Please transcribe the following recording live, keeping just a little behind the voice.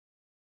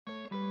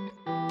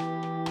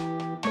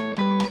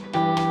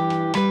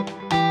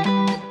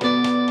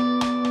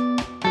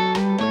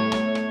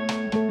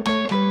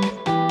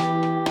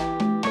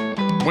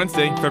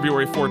Wednesday,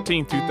 February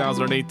 14,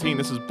 2018.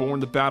 This is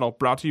Born to Battle,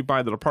 brought to you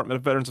by the Department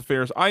of Veterans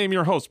Affairs. I am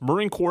your host,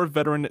 Marine Corps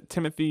veteran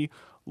Timothy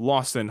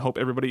Lawson. Hope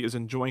everybody is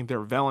enjoying their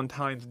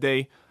Valentine's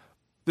Day.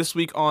 This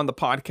week on the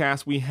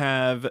podcast, we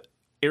have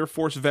Air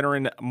Force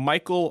veteran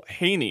Michael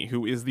Haney,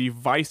 who is the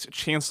Vice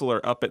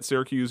Chancellor up at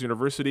Syracuse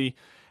University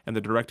and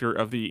the Director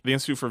of the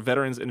Institute for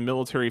Veterans and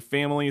Military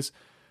Families.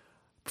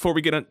 Before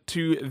we get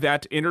into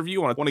that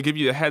interview, I want to give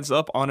you a heads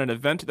up on an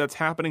event that's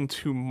happening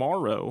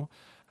tomorrow.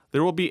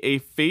 There will be a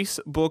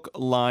Facebook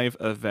Live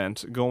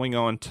event going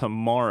on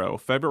tomorrow,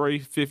 February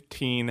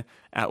 15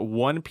 at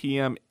 1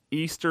 p.m.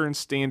 Eastern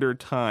Standard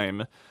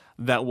Time,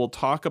 that will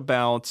talk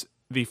about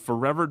the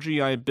Forever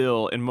GI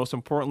Bill and, most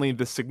importantly,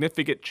 the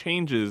significant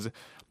changes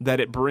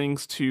that it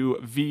brings to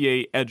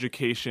VA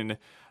education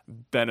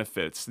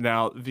benefits.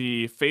 Now,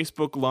 the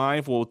Facebook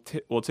Live will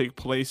take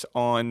place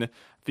on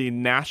the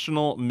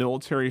National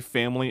Military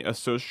Family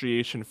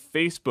Association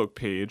Facebook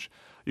page.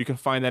 You can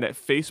find that at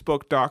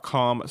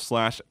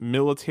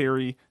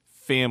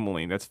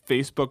facebook.com/militaryfamily. That's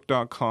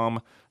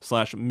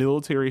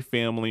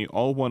facebook.com/militaryfamily,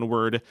 all one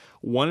word,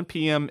 1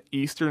 p.m.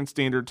 Eastern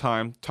Standard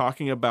Time,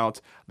 talking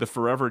about the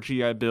Forever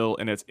GI Bill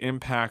and its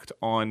impact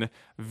on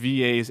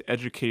VA's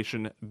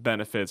education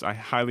benefits. I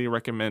highly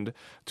recommend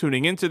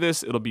tuning into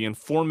this. It'll be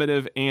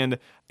informative, and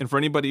for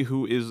anybody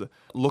who is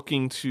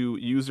looking to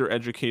use their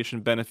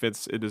education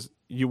benefits,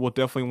 you will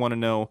definitely want to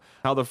know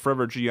how the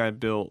Forever GI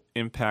Bill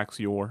impacts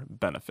your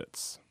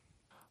benefits.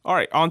 All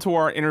right, on to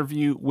our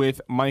interview with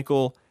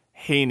Michael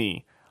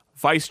Haney,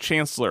 Vice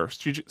Chancellor,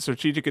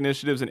 Strategic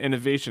Initiatives and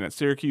Innovation at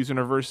Syracuse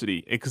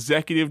University,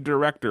 Executive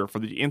Director for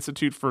the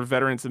Institute for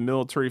Veterans and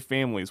Military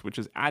Families, which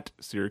is at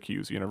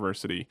Syracuse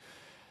University.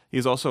 He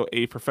is also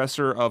a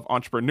professor of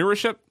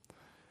entrepreneurship.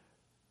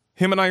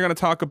 Him and I are going to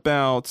talk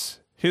about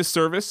his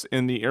service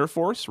in the Air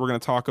Force. We're going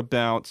to talk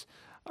about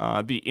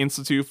the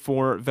Institute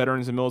for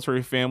Veterans and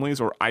Military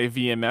Families, or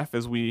IVMF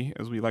as we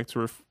like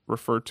to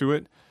refer to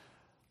it,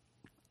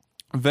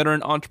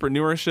 veteran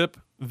entrepreneurship,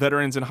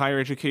 veterans in higher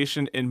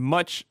education, and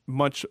much,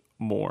 much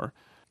more.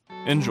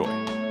 Enjoy.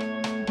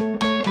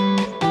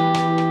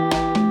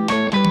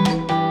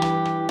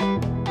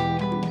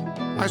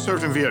 I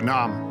served in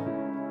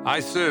Vietnam.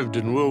 I served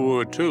in World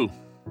War II.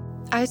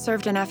 I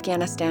served in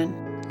Afghanistan.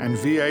 And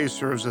VA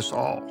serves us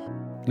all.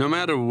 No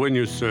matter when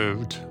you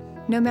served.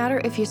 No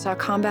matter if you saw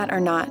combat or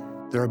not.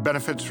 There are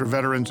benefits for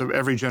veterans of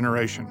every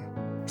generation.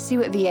 See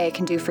what VA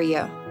can do for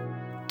you.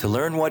 To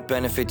learn what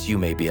benefits you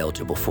may be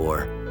eligible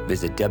for,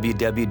 visit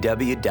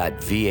www.va.gov.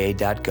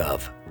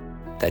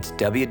 That's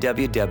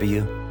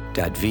www.va.gov.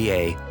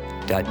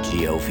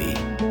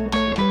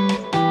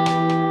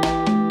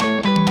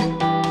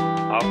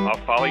 I'll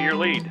follow your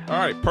lead. All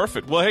right,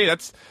 perfect. Well, hey,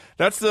 that's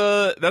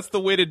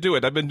the way to do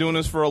it. I've been doing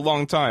this for a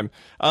long time.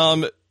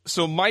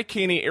 So Mike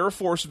Haney, Air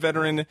Force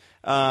veteran,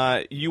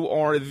 you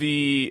are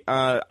the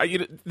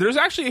there's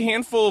actually a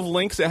handful of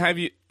links that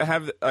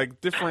have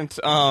different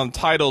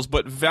titles,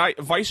 but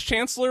Vice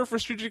Chancellor for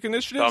Strategic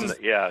Initiatives.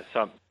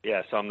 So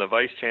I'm the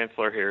Vice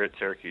Chancellor here at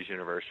Syracuse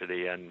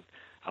University, and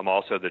I'm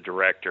also the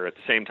director. At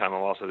the same time,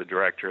 I'm also the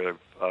director of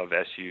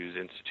SU's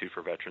Institute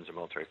for Veterans and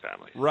Military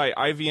Families. Right,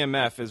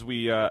 IVMF, as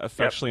we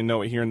affectionately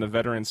know it here in the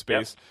veteran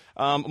space.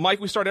 Yep. Mike,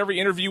 we start every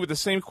interview with the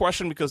same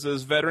question because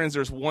as veterans,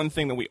 there's one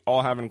thing that we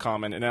all have in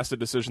common, and that's the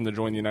decision to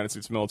join the United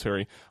States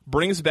military.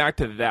 Bring us back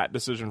to that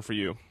decision for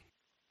you.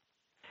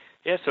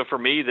 Yeah, so for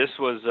me, this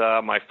was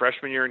my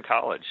freshman year in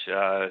college.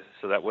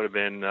 So that would have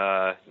been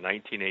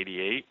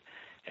 1988,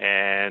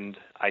 and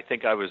I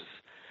think I was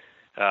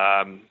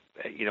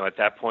at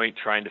that point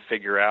trying to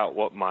figure out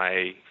what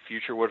my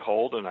future would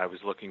hold, and I was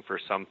looking for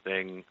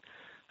something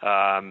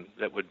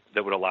that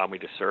would allow me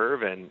to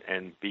serve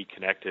and be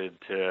connected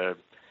to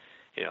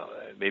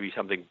maybe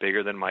something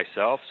bigger than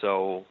myself.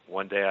 So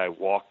one day I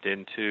walked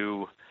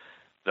into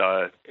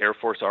the Air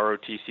Force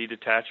ROTC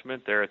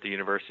detachment there at the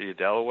University of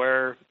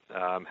Delaware,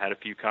 had a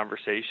few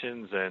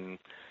conversations, and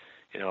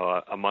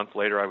a month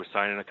later I was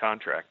signing a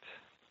contract.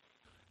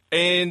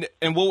 And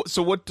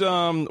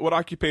what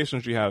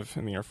occupations do you have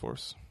in the Air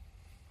Force?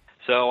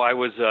 So I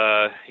was,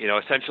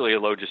 essentially a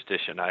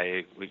logistician.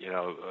 I,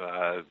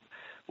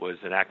 was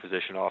an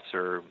acquisition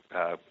officer,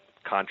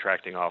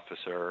 contracting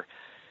officer,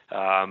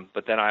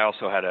 but then I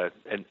also had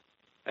an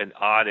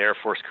odd Air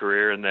Force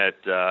career in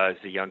that as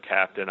a young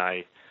captain,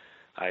 I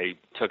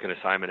took an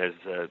assignment as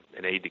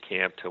an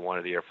aide-de-camp to one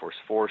of the Air Force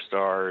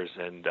 4-stars,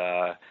 and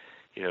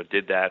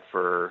did that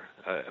for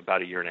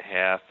about a year and a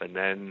half, and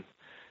then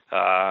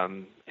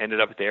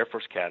ended up at the Air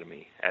Force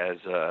Academy as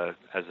a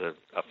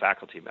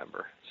faculty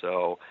member.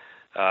 So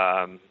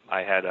I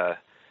had an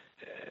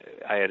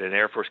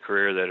Air Force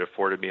career that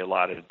afforded me a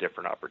lot of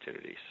different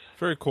opportunities.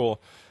 Very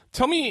cool.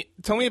 Tell me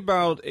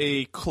about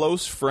a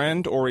close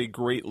friend or a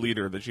great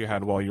leader that you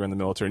had while you were in the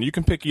military. And you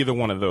can pick either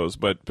one of those,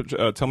 but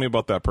tell me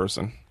about that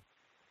person.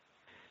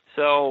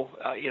 So,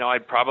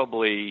 I'd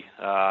probably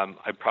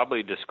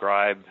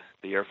describe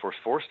the Air Force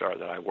 4-star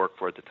that I worked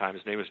for at the time.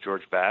 His name was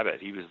George Babbitt.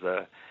 He was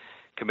the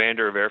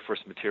commander of Air Force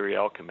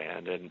Materiel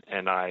Command,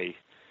 and I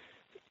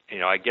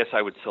guess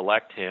I would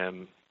select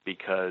him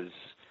because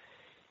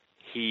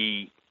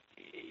he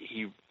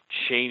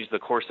changed the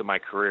course of my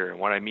career. And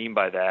what I mean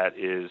by that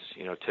is,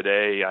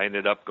 today I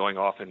ended up going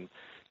off and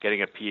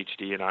getting a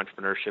PhD in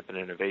entrepreneurship and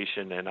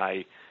innovation, and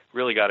I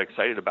really got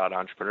excited about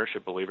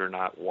entrepreneurship, believe it or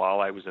not, while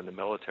I was in the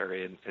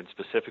military, and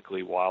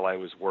specifically while I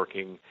was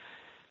working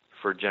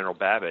for General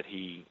Babbitt.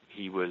 He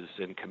was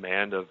in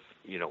command of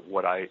the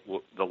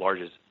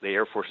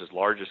Air Force's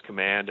largest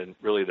command, and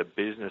really the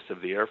business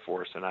of the Air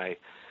Force. And I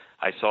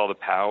saw the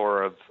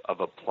power of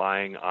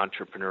applying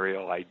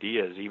entrepreneurial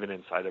ideas even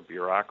inside a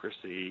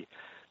bureaucracy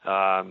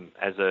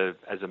as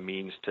a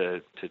means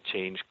to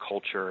change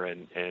culture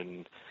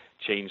and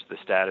change the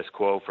status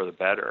quo for the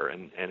better.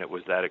 And it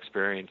was that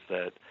experience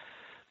that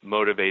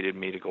motivated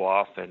me to go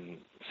off and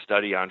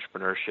study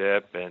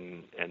entrepreneurship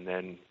and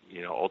then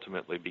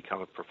ultimately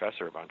become a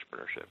professor of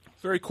entrepreneurship.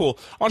 Very cool.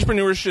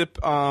 Entrepreneurship,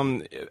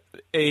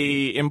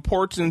 a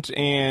important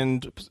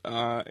and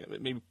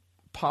maybe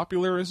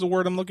popular is the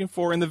word I'm looking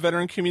for in the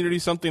veteran community,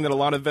 something that a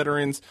lot of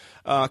veterans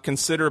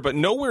consider, but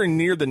nowhere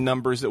near the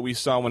numbers that we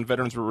saw when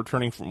veterans were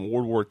returning from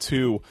World War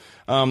II.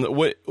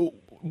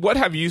 What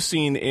have you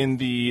seen in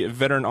the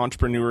veteran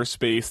entrepreneur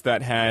space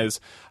that has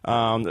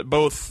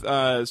both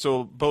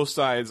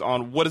sides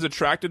on what has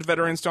attracted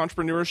veterans to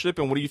entrepreneurship,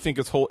 and what do you think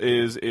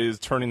is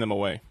turning them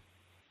away?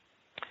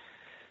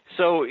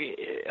 So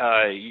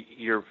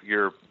your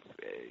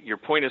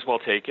point is well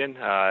taken.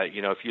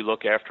 If you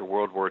look after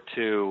World War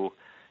II,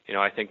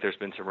 I think there's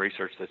been some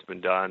research that's been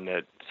done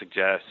that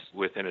suggests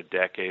within a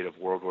decade of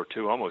World War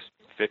II, almost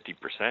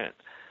 50%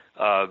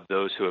 of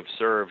those who have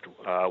served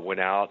went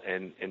out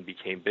and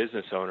became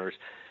business owners.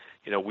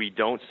 We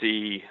don't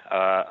see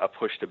a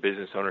push to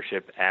business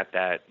ownership at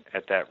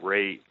that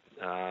rate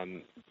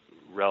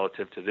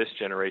relative to this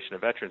generation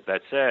of veterans.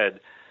 That said,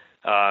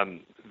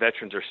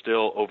 veterans are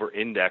still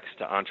over-indexed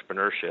to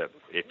entrepreneurship.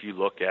 If you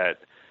look at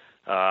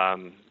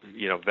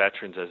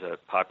veterans as a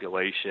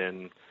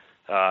population,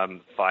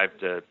 5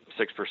 to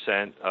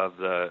 6% of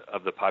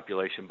the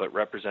population, but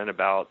represent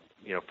about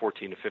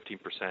 14 to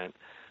 15%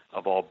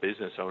 of all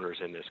business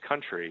owners in this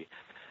country.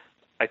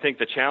 I think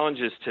the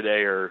challenges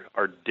today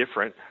are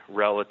different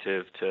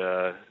relative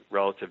to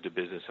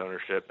business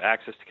ownership.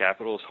 Access to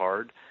capital is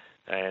hard,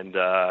 and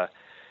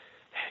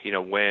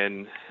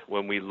when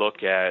we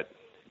look at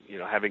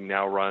having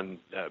now run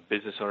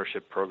business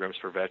ownership programs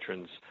for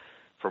veterans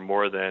for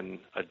more than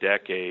a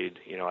decade,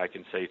 I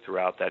can say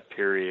throughout that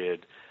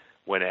period,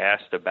 when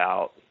asked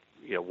about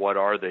what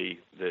are the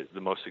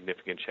most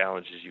significant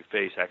challenges you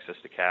face, access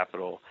to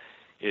capital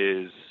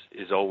is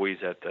always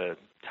at the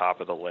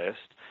top of the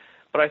list.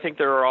 But I think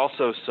there are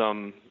also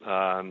some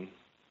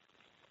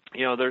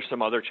there's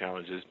some other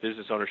challenges.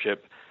 Business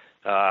ownership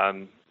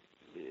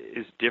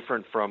is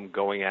different from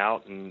going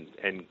out and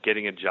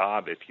getting a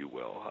job, if you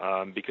will,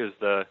 because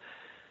the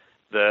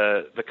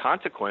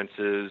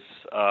consequences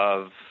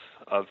of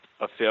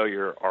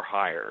failure are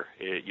higher.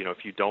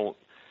 If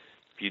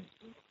you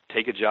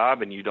take a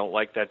job and you don't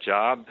like that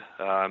job,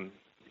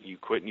 you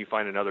quit and you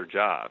find another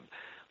job.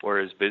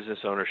 Whereas business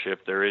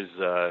ownership, there is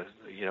a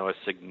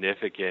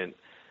significant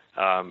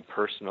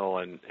personal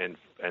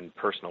and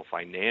personal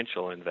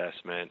financial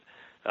investment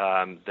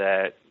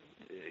that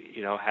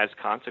has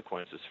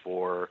consequences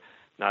for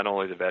not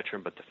only the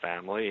veteran but the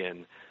family.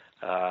 And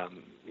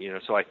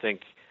so I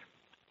think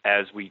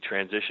as we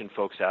transition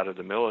folks out of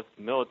the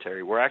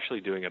military, we're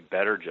actually doing a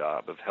better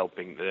job of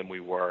helping than we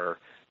were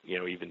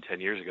even 10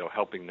 years ago,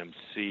 helping them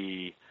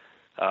see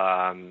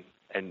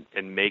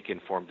and make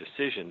informed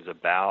decisions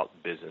about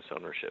business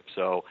ownership.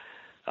 So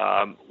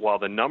while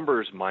the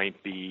numbers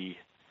might be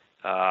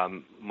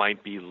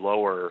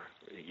lower,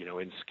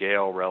 in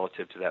scale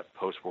relative to that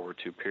post-World War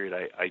II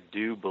period, I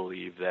do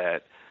believe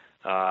that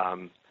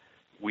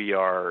we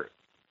are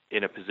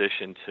in a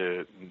position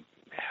to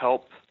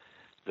help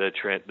the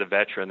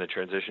veteran, the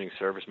transitioning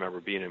service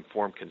member, be an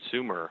informed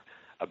consumer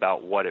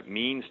about what it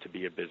means to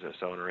be a business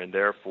owner, and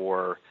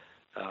therefore,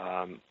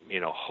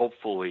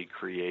 hopefully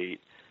create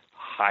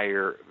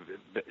higher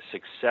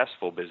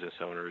successful business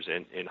owners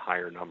in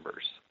higher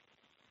numbers.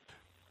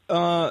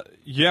 How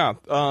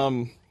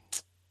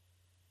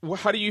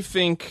do you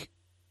think?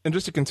 And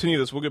just to continue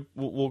this,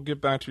 we'll get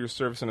back to your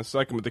service in a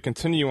second. But to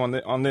continue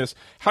on this,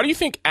 how do you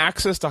think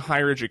access to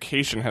higher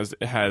education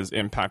has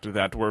impacted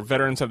that, where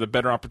veterans have the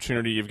better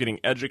opportunity of getting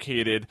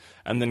educated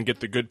and then get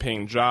the good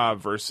paying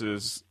job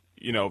versus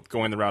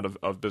going the route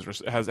of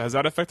business? Has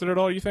that affected it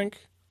all, you think?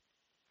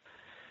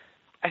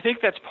 I think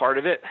that's part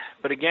of it.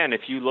 But again,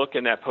 if you look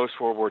in that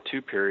post-World War II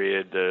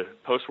period, the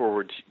post-World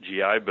War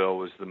GI Bill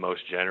was the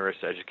most generous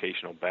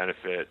educational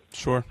benefit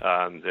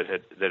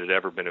that had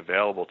ever been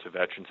available to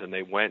veterans, and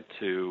they went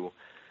to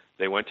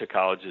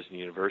colleges and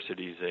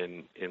universities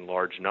in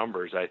large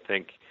numbers. I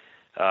think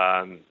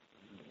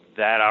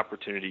that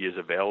opportunity is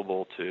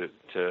available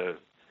to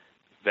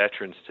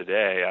veterans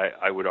today.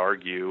 I would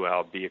argue,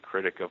 I'll be a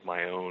critic of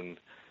my own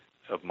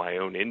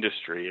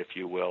industry, if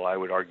you will. I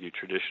would argue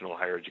traditional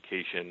higher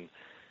education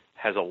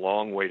has a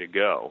long way to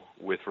go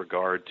with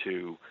regard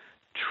to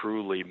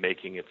truly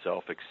making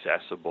itself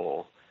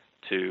accessible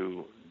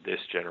to this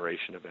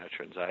generation of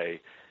veterans.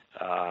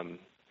 I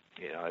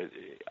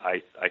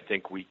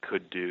think we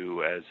could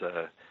do as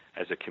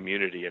a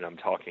community, and I'm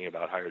talking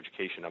about higher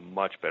education, a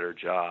much better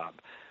job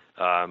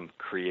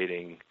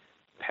creating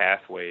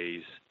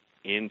pathways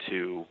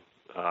into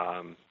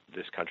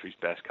this country's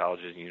best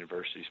colleges and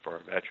universities for our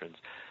veterans.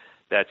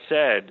 That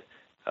said,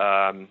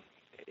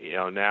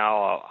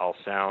 now I'll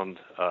sound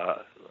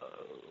a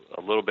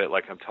little bit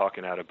like I'm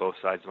talking out of both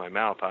sides of my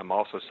mouth. I'm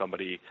also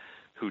somebody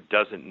who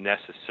doesn't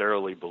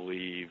necessarily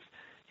believe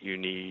you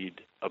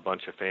need a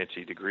bunch of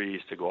fancy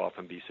degrees to go off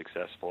and be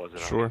successful as an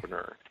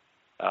entrepreneur.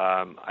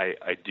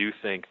 I do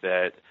think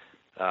that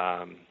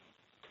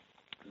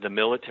the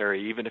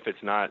military, even if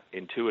it's not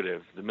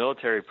intuitive, the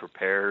military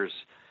prepares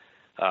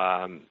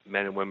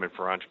men and women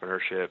for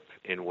entrepreneurship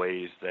in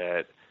ways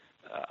that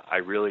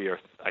I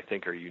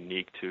think are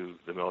unique to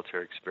the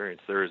military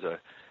experience. There's a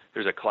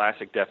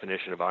classic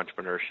definition of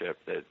entrepreneurship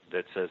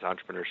that says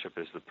entrepreneurship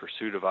is the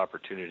pursuit of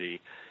opportunity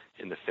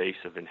in the face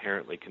of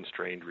inherently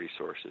constrained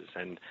resources.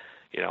 And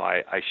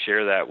I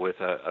share that with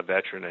a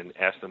veteran and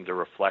ask them to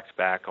reflect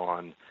back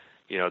on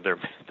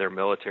their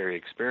military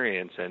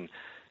experience, and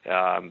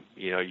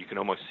you can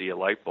almost see a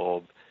light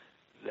bulb.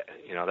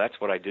 That's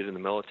what I did in the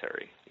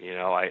military.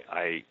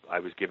 I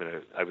was given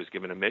a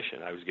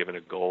mission, I was given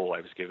a goal,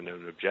 I was given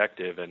an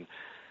objective, and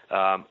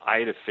I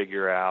had to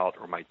figure out,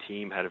 or my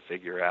team had to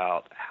figure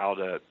out how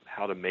to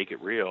make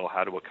it real,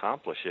 how to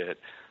accomplish it,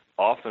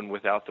 often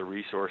without the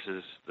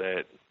resources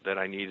that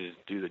I needed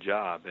to do the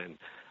job. And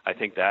I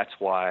think that's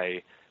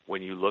why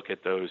when you look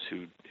at those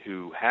who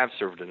have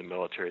served in the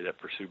military that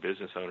pursue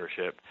business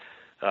ownership,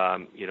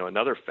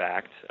 another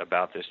fact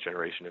about this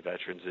generation of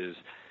veterans is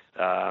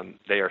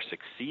they are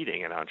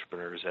succeeding in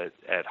entrepreneurs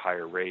at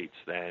higher rates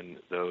than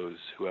those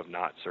who have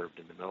not served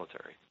in the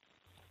military.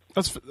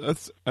 That's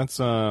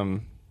a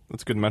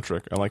good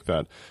metric. I like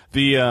that.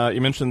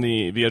 You mentioned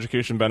the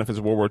education benefits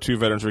World War II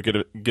veterans were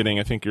getting.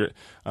 I think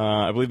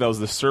I believe that was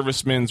the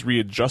Servicemen's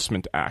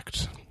Readjustment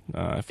Act,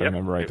 if I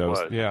remember right. It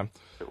was.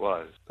 It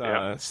was.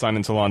 Signed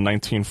into law in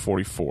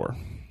 1944.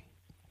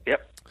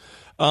 Yep.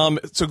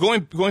 So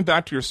going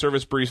back to your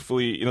service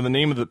briefly, the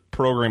name of the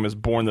program is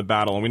Born the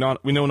Battle, and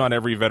we know not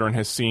every veteran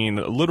has seen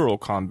literal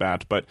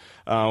combat, but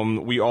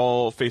we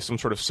all face some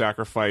sort of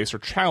sacrifice or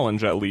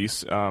challenge, at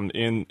least,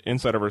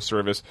 inside of our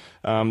service.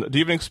 Do you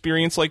have an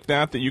experience like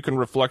that you can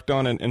reflect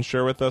on and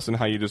share with us, and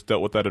how you just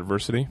dealt with that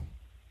adversity?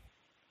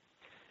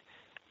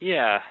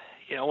 Yeah,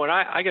 when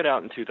I got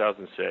out in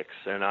 2006,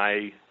 and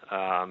I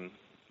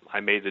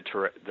made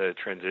the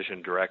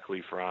transition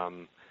directly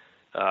from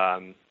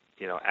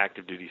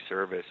active duty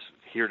service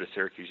here to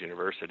Syracuse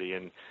University,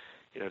 and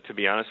to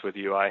be honest with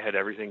you, I had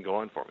everything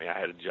going for me. I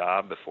had a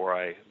job before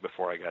I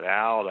got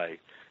out.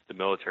 The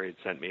military had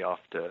sent me off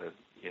to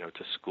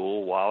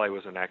school while I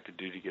was on active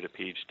duty to get a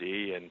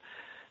PhD, and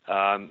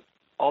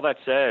all that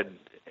said,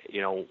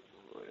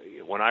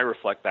 when I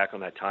reflect back on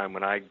that time,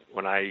 when I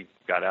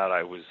got out,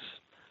 I was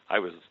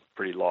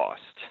pretty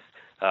lost,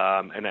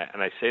 and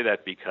I say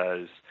that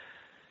because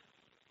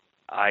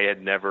I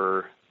had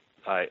never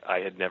had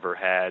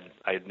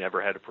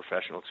a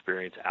professional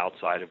experience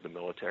outside of the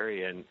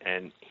military,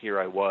 and here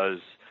I was,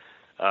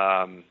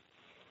 now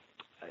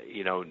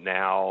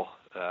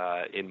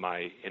in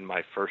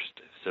my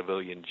first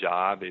civilian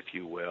job, if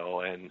you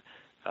will, and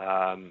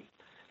I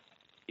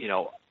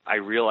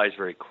realized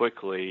very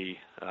quickly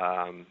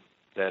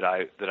that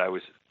I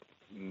was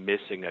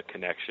missing a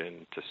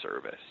connection to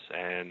service,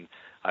 and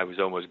I was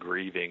almost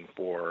grieving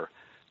for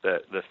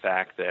the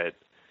fact that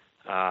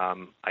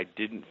I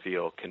didn't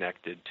feel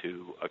connected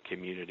to a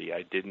community.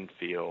 I didn't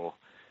feel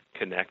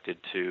connected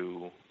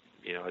to,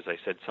 as I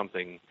said,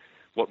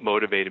 what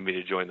motivated me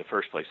to join in the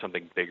first place,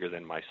 something bigger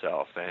than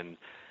myself. And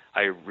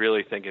I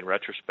really think in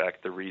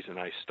retrospect, the reason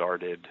I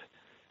started,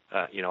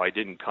 I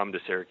didn't come to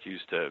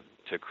Syracuse to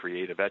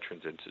create a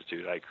Veterans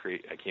Institute. I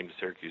came to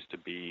Syracuse to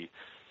be,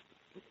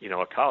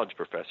 a college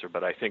professor.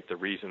 But I think the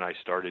reason I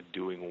started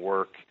doing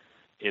work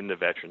in the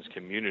veterans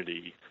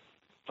community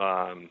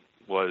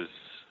was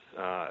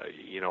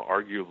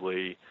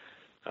arguably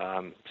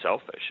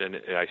selfish, and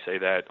I say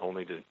that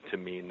only to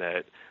mean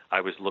that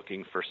I was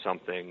looking for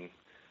something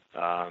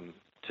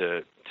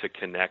to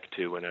connect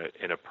to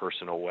in a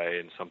personal way,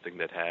 and something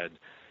that had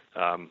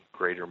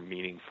greater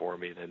meaning for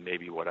me than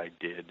maybe what I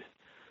did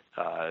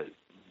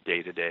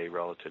day to day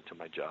relative to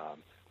my job.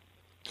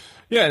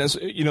 Yeah, and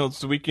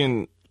so we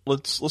can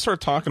let's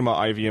start talking about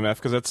IVMF,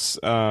 because that's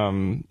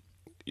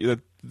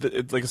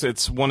like I said,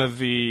 it's one of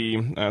the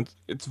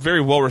it's a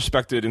very well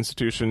respected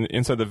institution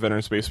inside the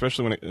veteran space,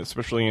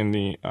 especially in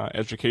the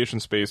education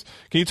space.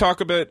 Can you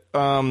talk a bit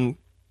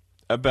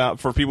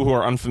about, for people who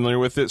are unfamiliar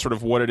with it, sort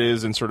of what it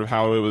is and sort of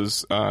how it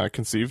was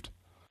conceived?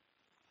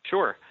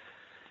 Sure.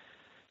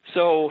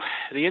 So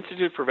the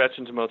Institute for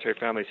Veterans and Military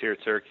Families here at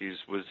Syracuse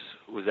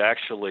was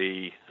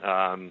actually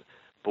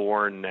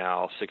born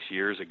now 6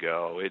 years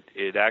ago.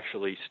 It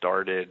actually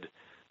started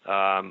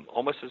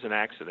almost as an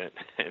accident,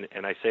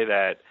 and I say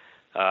that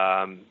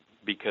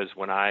because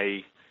when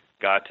I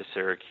got to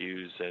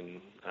Syracuse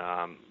and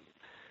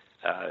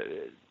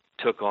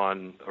took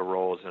on a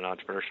role as an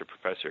entrepreneurship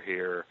professor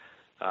here.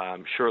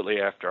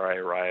 Shortly after I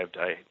arrived,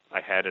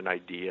 I had an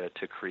idea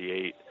to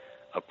create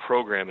a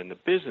program in the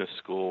business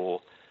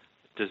school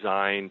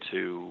designed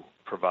to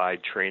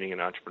provide training in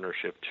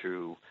entrepreneurship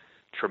to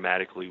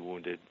traumatically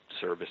wounded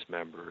service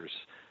members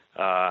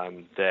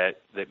that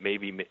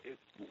maybe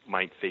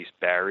might face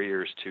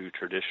barriers to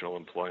traditional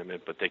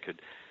employment, but they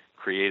could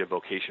create a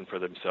vocation for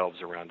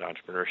themselves around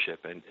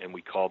entrepreneurship. And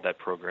we called that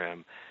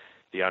program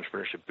the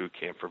Entrepreneurship Boot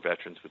Camp for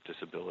Veterans with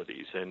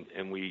Disabilities.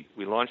 And we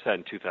launched that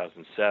in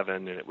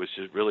 2007, and it was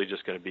really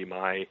just going to be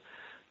my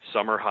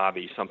summer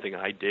hobby, something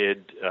I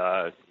did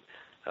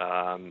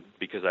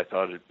because I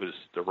thought it was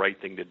the right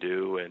thing to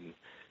do. And,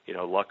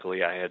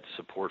 luckily I had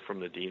support from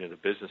the dean of the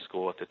business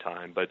school at the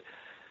time. But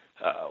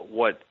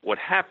what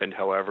happened,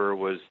 however,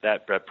 was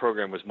that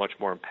program was much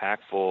more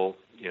impactful,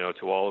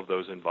 to all of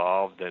those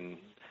involved than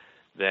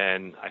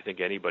I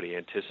think anybody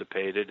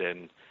anticipated.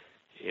 And,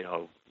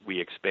 we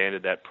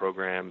expanded that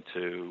program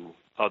to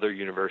other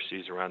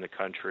universities around the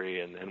country,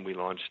 and then we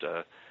launched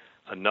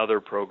another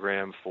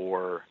program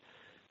for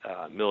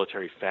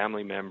military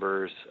family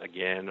members,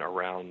 again,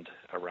 around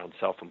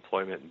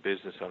self-employment and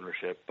business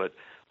ownership. But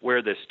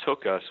where this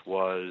took us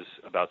was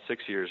about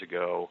 6 years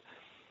ago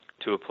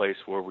to a place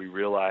where we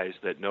realized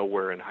that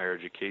nowhere in higher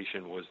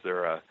education was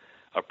there a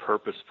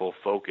purposeful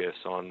focus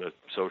on the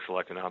social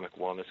economic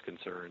wellness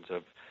concerns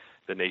of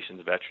the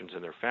nation's veterans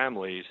and their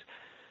families.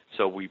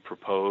 So we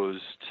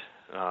proposed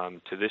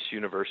to this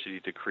university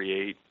to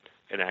create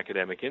an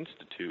academic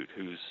institute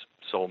whose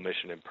sole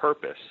mission and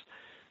purpose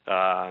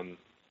are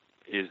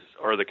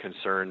the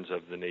concerns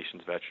of the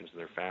nation's veterans and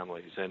their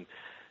families. And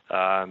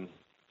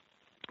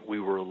we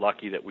were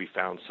lucky that we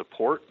found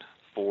support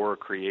for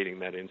creating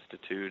that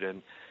institute.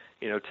 And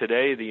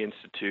today the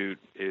institute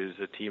is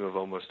a team of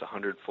almost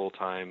 100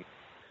 full-time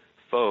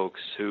folks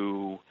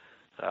who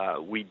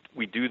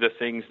we do the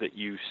things that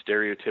you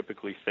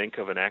stereotypically think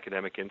of an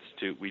academic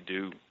institute. We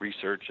do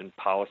research and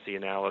policy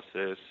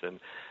analysis,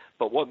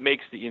 but what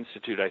makes the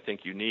institute, I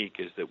think, unique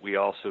is that we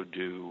also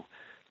do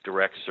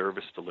direct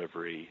service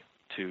delivery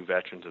to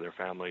veterans and their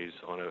families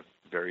on a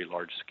very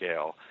large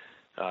scale.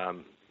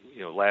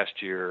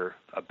 Last year,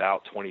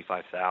 about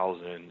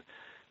 25,000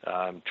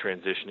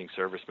 transitioning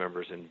service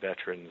members and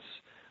veterans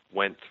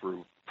went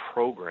through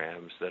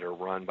programs that are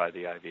run by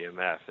the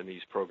IVMF, and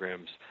these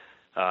programs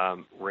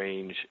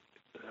range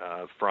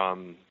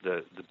from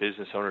the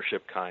business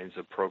ownership kinds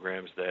of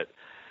programs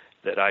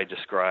that I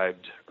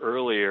described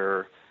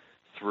earlier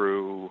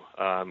through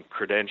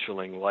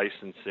credentialing,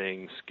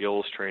 licensing,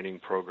 skills training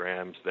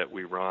programs that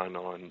we run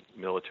on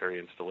military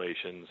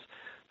installations,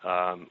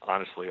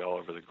 honestly, all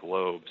over the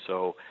globe.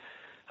 So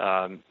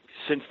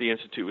since the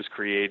Institute was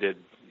created,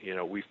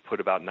 we've put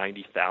about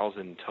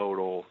 90,000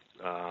 total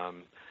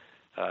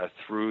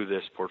through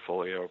this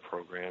portfolio of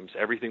programs.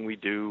 Everything we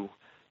do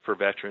for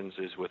veterans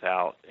is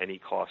without any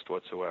cost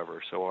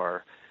whatsoever. So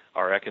our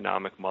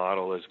economic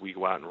model is we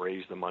go out and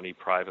raise the money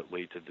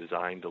privately to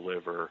design,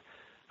 deliver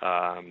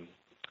our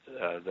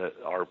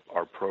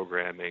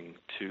programming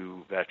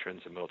to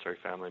veterans and military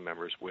family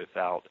members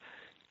without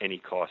any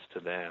cost to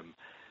them.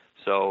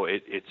 So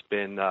it's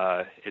been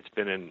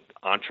an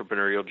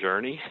entrepreneurial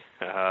journey,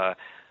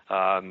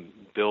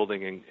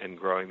 building and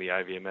growing the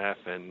IVMF,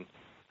 and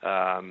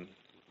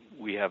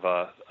we have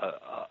a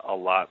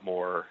lot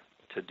more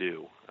to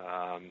do.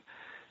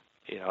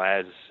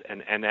 As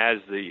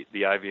the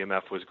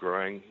IVMF was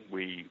growing,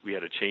 we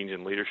had a change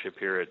in leadership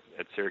here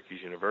at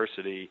Syracuse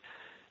University,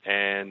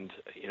 and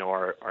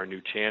our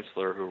new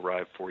chancellor, who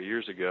arrived 4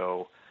 years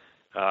ago,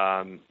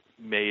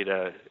 made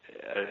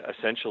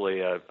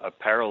essentially a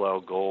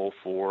parallel goal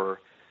for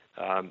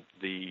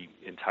the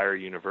entire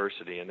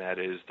university, and that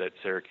is that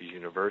Syracuse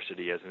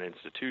University as an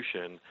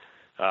institution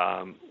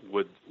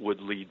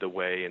would lead the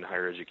way in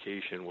higher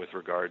education with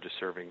regard to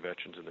serving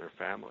veterans and their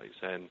families.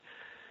 And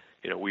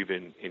we've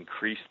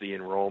increased the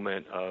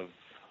enrollment of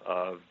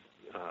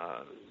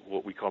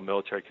what we call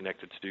military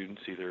connected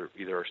students, either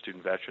our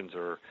student veterans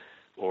or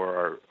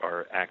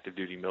our active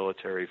duty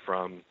military,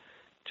 from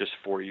just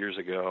 4 years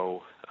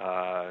ago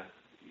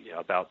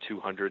about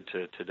 200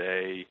 to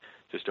today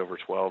just over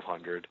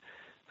 1,200,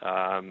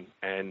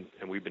 and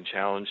we've been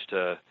challenged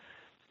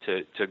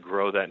to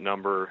grow that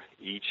number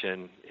each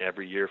and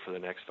every year for the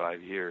next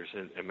 5 years.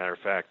 And as a matter of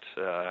fact,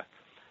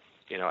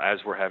 as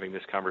we're having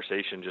this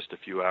conversation just a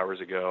few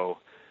hours ago,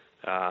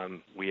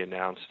 we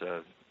announced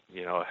a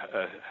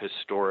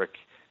historic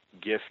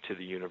gift to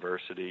the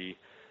university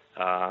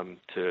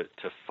to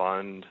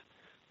fund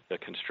the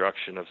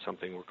construction of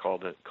something we're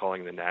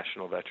calling the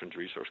National Veterans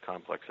Resource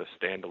Complex, a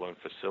standalone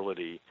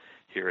facility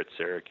here at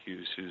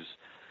Syracuse, whose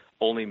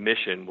only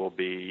mission will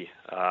be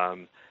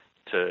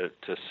to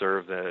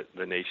serve the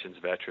nation's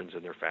veterans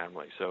and their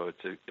families. So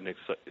it's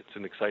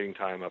an exciting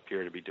time up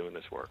here to be doing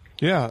this work.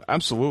 Yeah,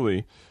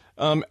 absolutely.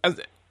 Has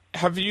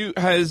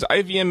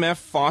IVMF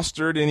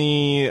fostered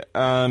any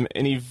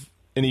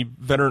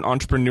veteran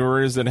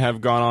entrepreneurs that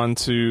have gone on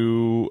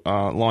to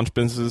launch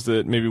businesses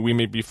that maybe we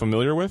may be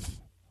familiar with?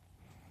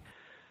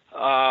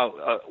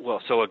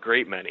 So a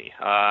great many.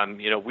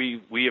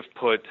 We have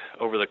put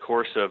over the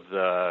course of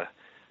the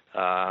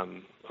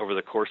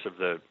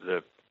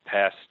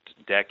past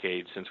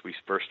decade since we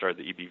first started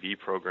the EBV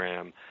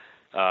program.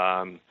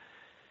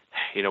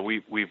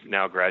 We've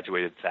now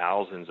graduated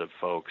thousands of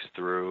folks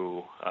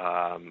through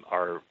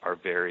our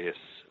various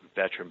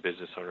veteran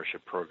business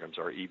ownership programs,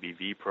 our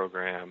EBV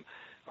program,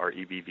 our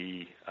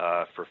EBV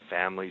for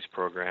Families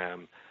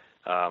program.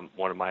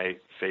 One of my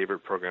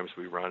favorite programs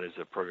we run is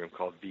a program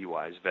called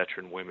VWISE,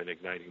 Veteran Women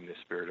Igniting the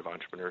Spirit of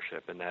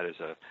Entrepreneurship, and that is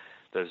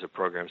a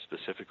program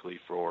specifically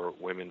for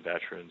women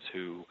veterans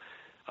who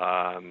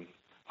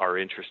are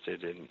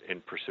interested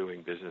in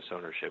pursuing business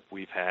ownership.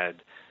 We've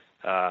had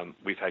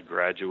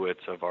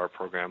graduates of our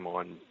program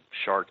on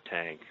Shark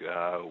Tank.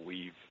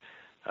 We've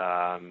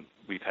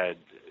had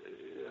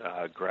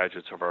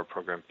graduates of our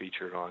program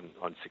featured on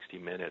 60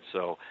 Minutes.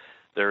 So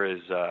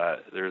there's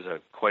a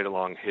quite a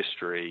long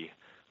history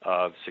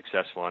of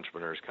successful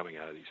entrepreneurs coming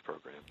out of these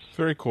programs.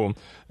 Very cool.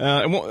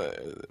 And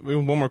we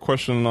have one more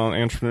question on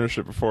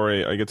entrepreneurship before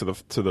I get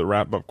to the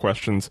wrap up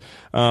questions.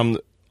 I'm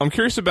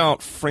curious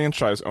about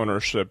franchise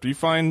ownership. Do you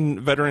find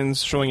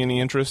veterans showing any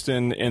interest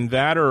in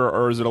that,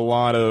 or is it a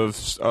lot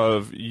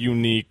of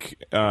unique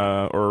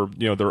or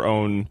their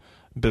own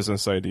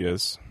business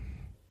ideas?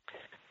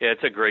 Yeah,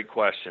 it's a great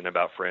question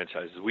about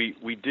franchises.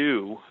 We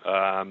do.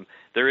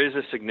 There is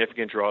a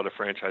significant draw to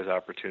franchise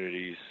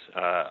opportunities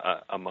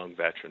among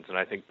veterans, and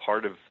I think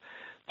part of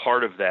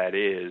that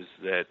is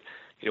that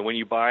when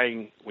you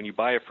buy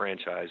a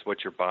franchise,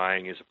 what you're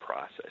buying is a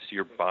process.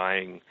 You're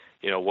buying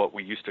what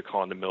we used to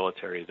call in the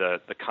military the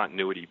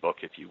continuity book,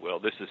 if you will.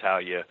 This is how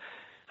you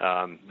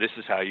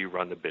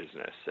run the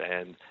business,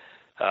 and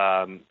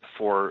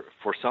for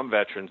some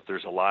veterans,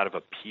 there's a lot of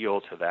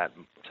appeal to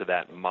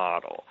that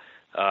model.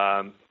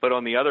 But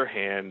on the other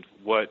hand,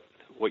 what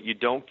you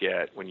don't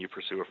get when you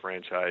pursue a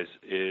franchise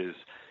is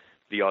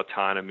the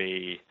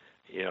autonomy,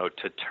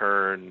 to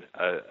turn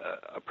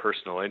a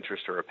personal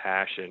interest or a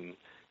passion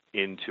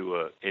into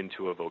a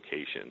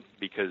vocation,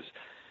 because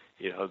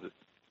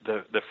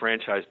the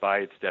franchise by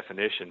its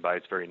definition, by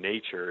its very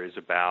nature, is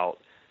about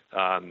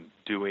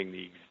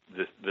doing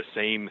the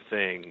same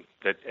thing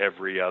that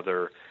every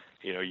other.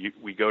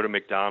 We go to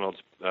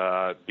McDonald's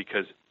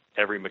because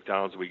every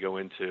McDonald's we go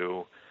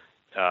into,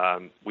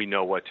 we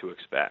know what to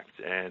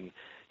expect. And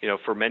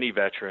for many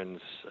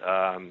veterans,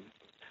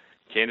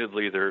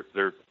 candidly,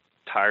 they're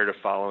tired of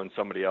following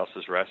somebody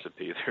else's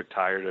recipe. They're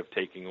tired of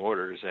taking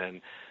orders,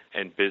 and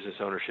business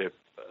ownership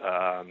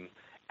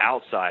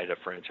outside a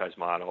franchise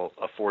model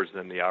affords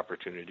them the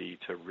opportunity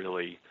to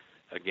really,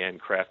 again,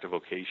 craft a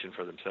vocation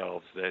for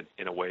themselves that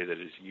in a way that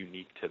is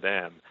unique to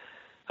them.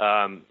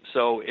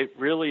 So it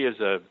really is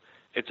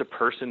it's a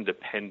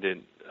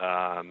person-dependent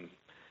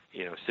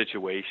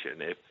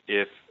situation.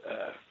 If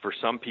for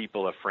some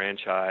people a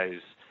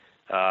franchise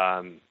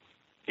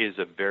is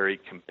a very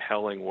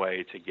compelling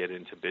way to get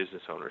into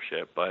business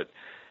ownership, but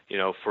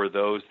for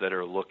those that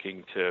are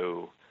looking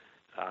to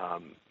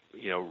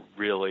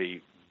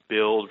really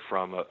build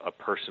from a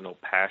personal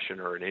passion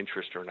or an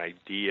interest or an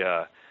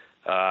idea,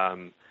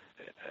 the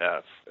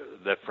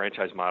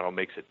franchise model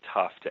makes it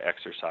tough to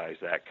exercise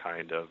that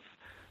kind of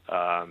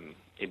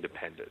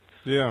independence.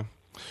 Yeah.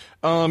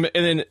 And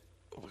then a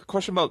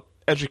question about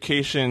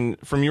education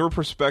from your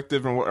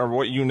perspective or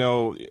what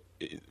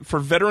for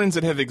veterans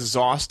that have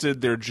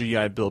exhausted their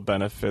GI Bill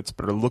benefits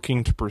but are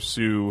looking to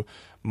pursue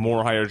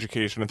more higher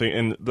education. I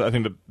think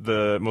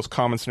the most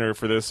common scenario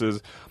for this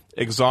is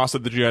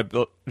exhausted the GI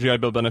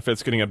Bill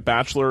benefits, getting a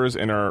bachelor's,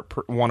 and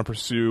want to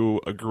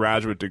pursue a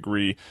graduate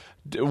degree.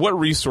 What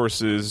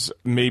resources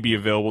may be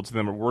available to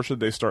them, or where should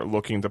they start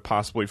looking to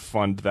possibly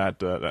fund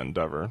that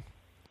endeavor?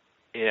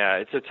 Yeah,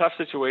 it's a tough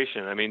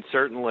situation. I mean,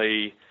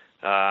 certainly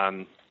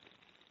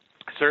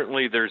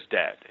there's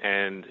debt,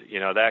 and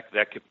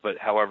that could, but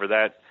however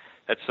that's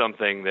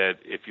something that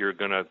if you're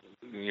going to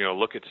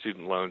look at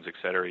student loans, et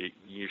cetera,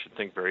 you should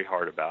think very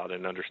hard about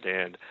and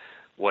understand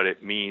what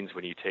it means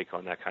when you take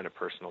on that kind of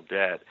personal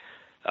debt.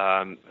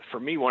 For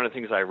me, one of the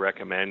things I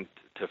recommend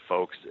to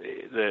folks,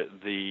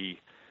 the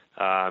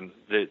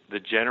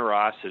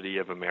generosity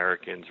of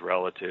Americans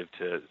relative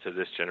to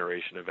this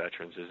generation of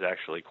veterans is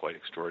actually quite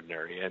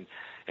extraordinary. And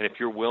if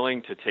you're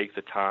willing to take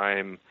the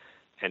time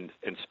and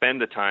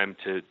spend the time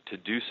to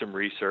do some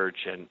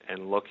research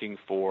and looking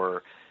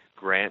for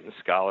grant and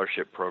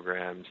scholarship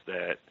programs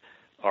that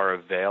are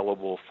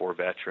available for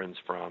veterans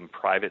from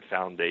private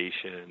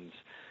foundations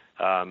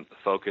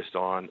focused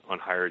on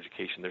higher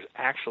education, there's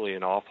actually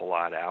an awful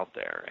lot out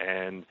there.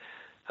 And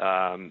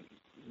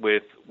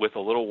with a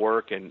little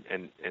work and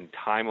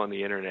time on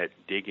the internet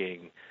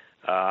digging,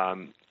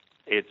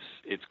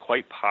 it's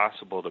quite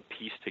possible to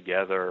piece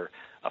together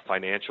a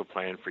financial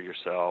plan for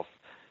yourself,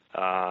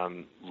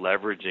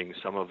 leveraging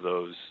some of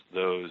those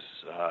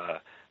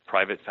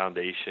private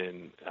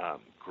foundation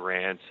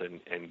grants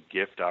and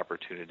gift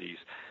opportunities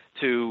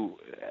to,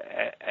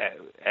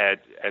 at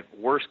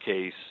worst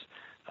case,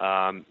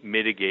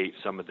 mitigate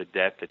some of the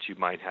debt that you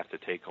might have to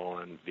take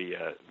on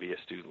via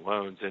student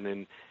loans, and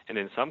in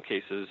some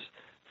cases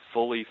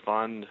fully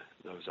fund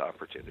those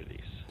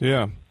opportunities.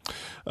 Yeah.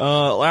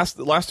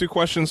 Last two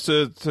questions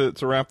to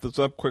wrap this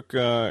up. Quick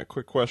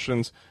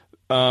questions.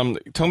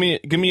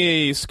 Give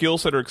me a skill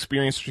set or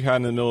experience that you had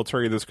in the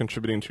military that's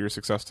contributing to your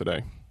success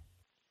today.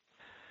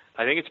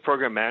 I think it's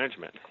program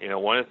management.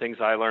 One of the things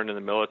I learned in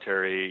the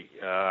military,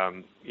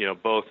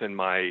 both in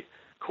my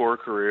core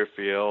career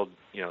field,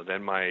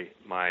 then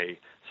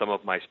some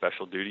of my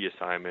special duty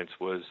assignments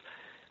was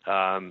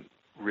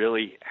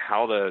really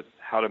how to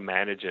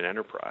manage an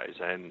enterprise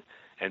and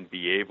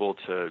be able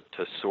to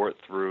sort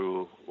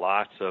through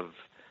lots of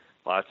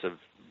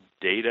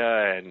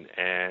data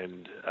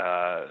and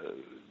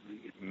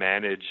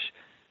manage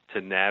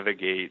to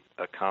navigate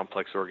a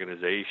complex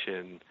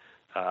organization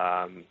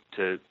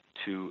to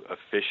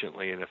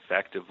efficiently and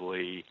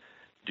effectively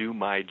do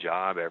my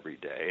job every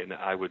day. And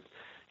I would,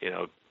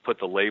 put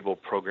the label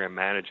program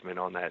management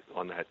on that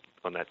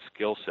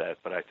skill set,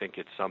 but I think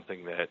it's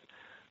something that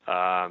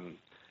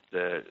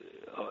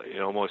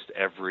almost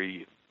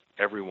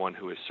everyone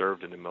who has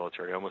served in the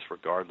military, almost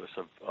regardless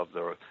of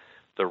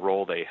the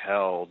role they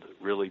held,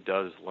 really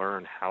does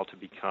learn how to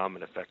become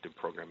an effective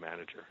program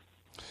manager.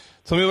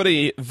 Tell me about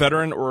a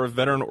veteran or a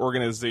veteran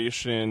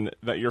organization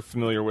that you're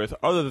familiar with,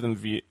 other than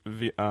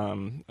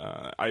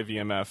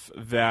IVMF,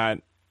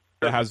 that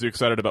has you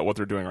excited about what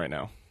they're doing right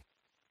now.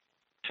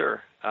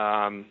 Sure.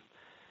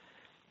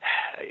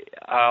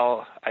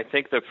 I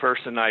think the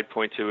person I'd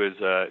point to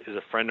is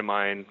a friend of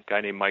mine, a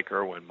guy named Mike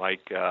Irwin.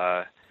 Mike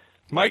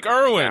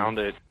Irwin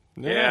founded.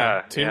 Team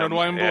Red,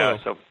 White, and Blue.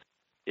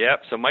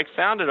 So Mike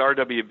founded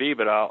RWB,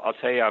 but I'll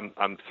tell you,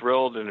 I'm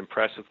thrilled and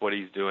impressed with what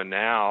he's doing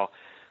now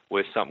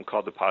with something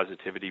called the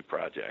Positivity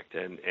Project,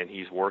 and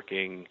he's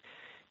working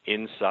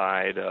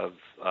inside of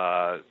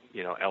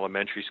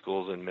elementary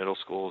schools and middle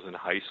schools and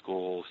high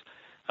schools,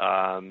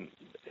 helping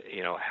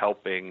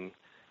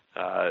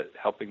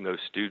those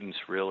students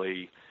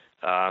really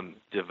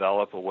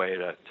develop a way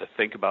to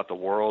think about the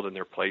world and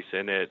their place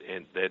in it,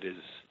 and that is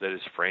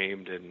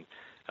framed in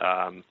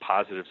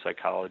positive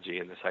psychology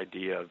and this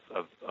idea of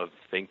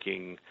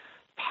thinking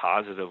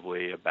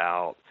positively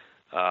about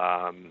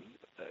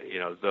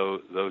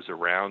those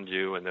around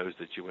you and those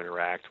that you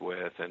interact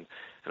with, and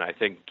I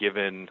think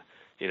given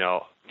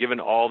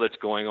all that's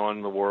going on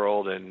in the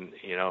world and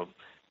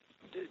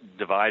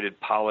divided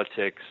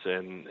politics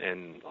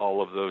and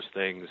all of those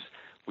things,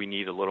 we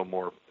need a little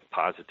more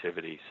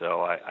positivity.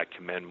 So I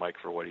commend Mike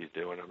for what he's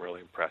doing. I'm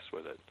really impressed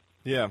with it.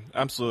 Yeah,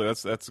 absolutely.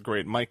 That's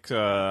great. Mike,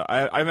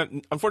 I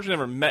haven't, unfortunately,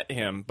 never met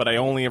him, but I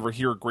only ever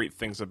hear great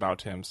things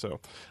about him. So,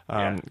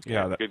 good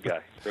guy.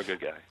 Real good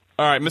guy.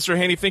 All right, Mr.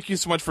 Haney, thank you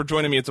so much for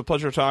joining me. It's a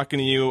pleasure talking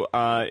to you.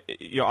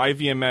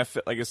 IVMF,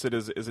 like I said,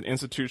 is an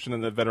institution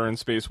in the veteran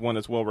space, one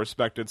that's well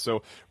respected.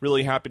 So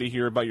really happy to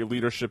hear about your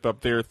leadership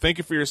up there. Thank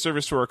you for your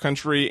service to our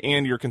country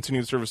and your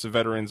continued service to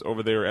veterans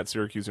over there at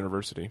Syracuse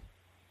University.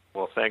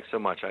 Well, thanks so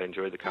much. I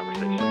enjoyed the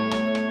conversation.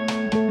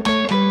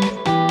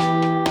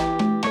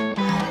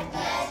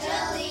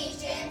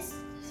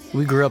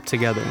 We grew up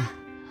together.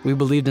 We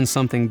believed in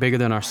something bigger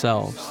than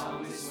ourselves.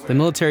 The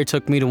military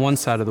took me to one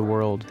side of the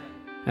world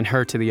and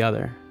her to the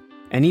other.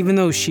 And even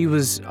though she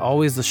was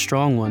always the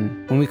strong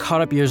one, when we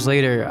caught up years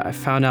later, I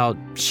found out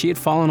she had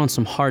fallen on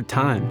some hard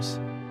times.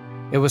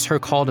 It was her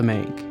call to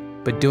make,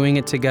 but doing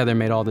it together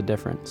made all the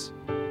difference.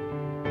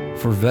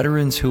 For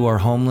veterans who are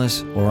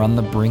homeless or on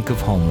the brink of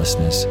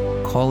homelessness,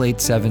 call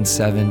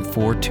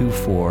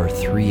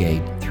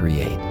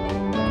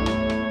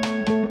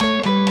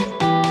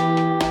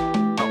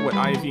 877-424-3838. What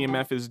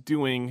IVMF is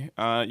doing,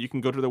 you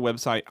can go to their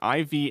website,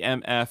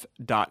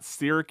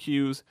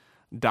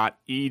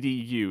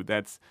 ivmf.syracuse.edu.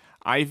 That's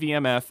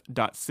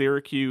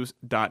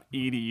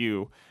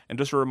ivmf.syracuse.edu. And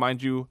just to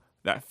remind you,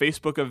 that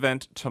Facebook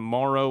event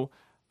tomorrow,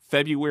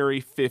 February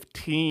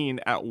 15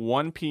 at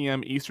 1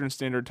 p.m. Eastern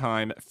Standard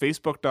Time,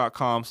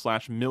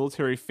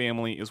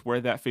 facebook.com/militaryfamily is where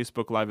that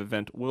Facebook Live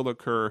event will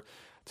occur,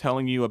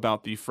 telling you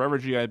about the Forever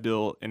GI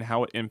Bill and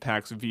how it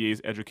impacts VA's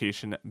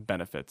education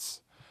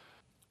benefits.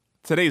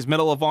 Today's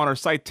Medal of Honor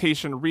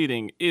citation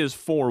reading is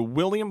for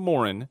William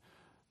Morin,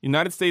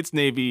 United States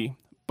Navy,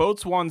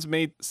 Boatswain's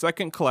Mate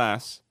 2nd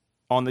Class,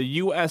 on the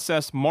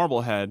USS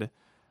Marblehead,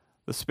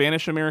 the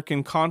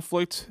Spanish-American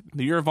conflict.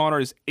 The year of honor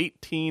is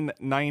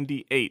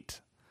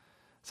 1898.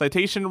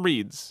 Citation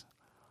reads,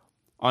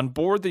 on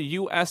board the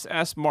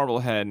USS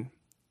Marblehead,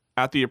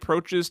 at the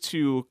approaches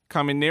to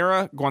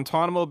Caminera,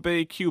 Guantanamo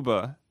Bay,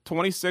 Cuba,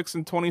 26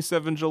 and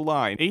 27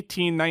 July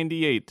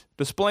 1898,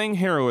 displaying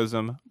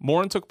heroism,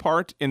 Morin took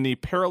part in the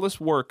perilous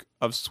work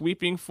of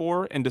sweeping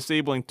for and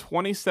disabling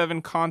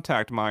 27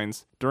 contact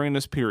mines during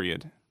this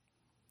period.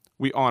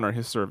 We honor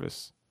his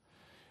service.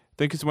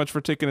 Thank you so much for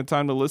taking the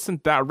time to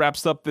listen. That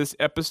wraps up this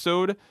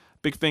episode.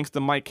 Big thanks to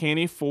Mike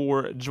Haney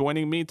for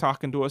joining me,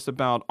 talking to us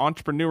about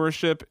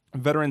entrepreneurship,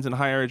 veterans in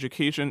higher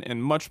education,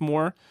 and much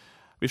more.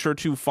 Be sure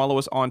to follow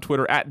us on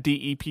Twitter at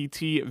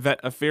DEPT Vet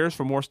Affairs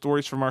for more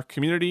stories from our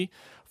community.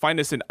 Find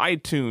us in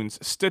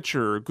iTunes,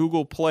 Stitcher,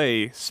 Google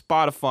Play,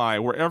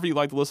 Spotify, wherever you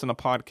like to listen to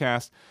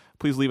podcasts.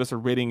 Please leave us a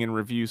rating and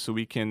review so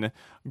we can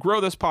grow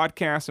this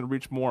podcast and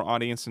reach more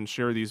audience and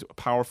share these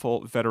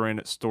powerful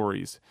veteran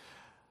stories.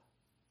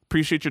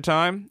 Appreciate your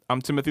time.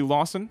 I'm Timothy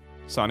Lawson,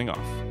 signing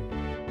off.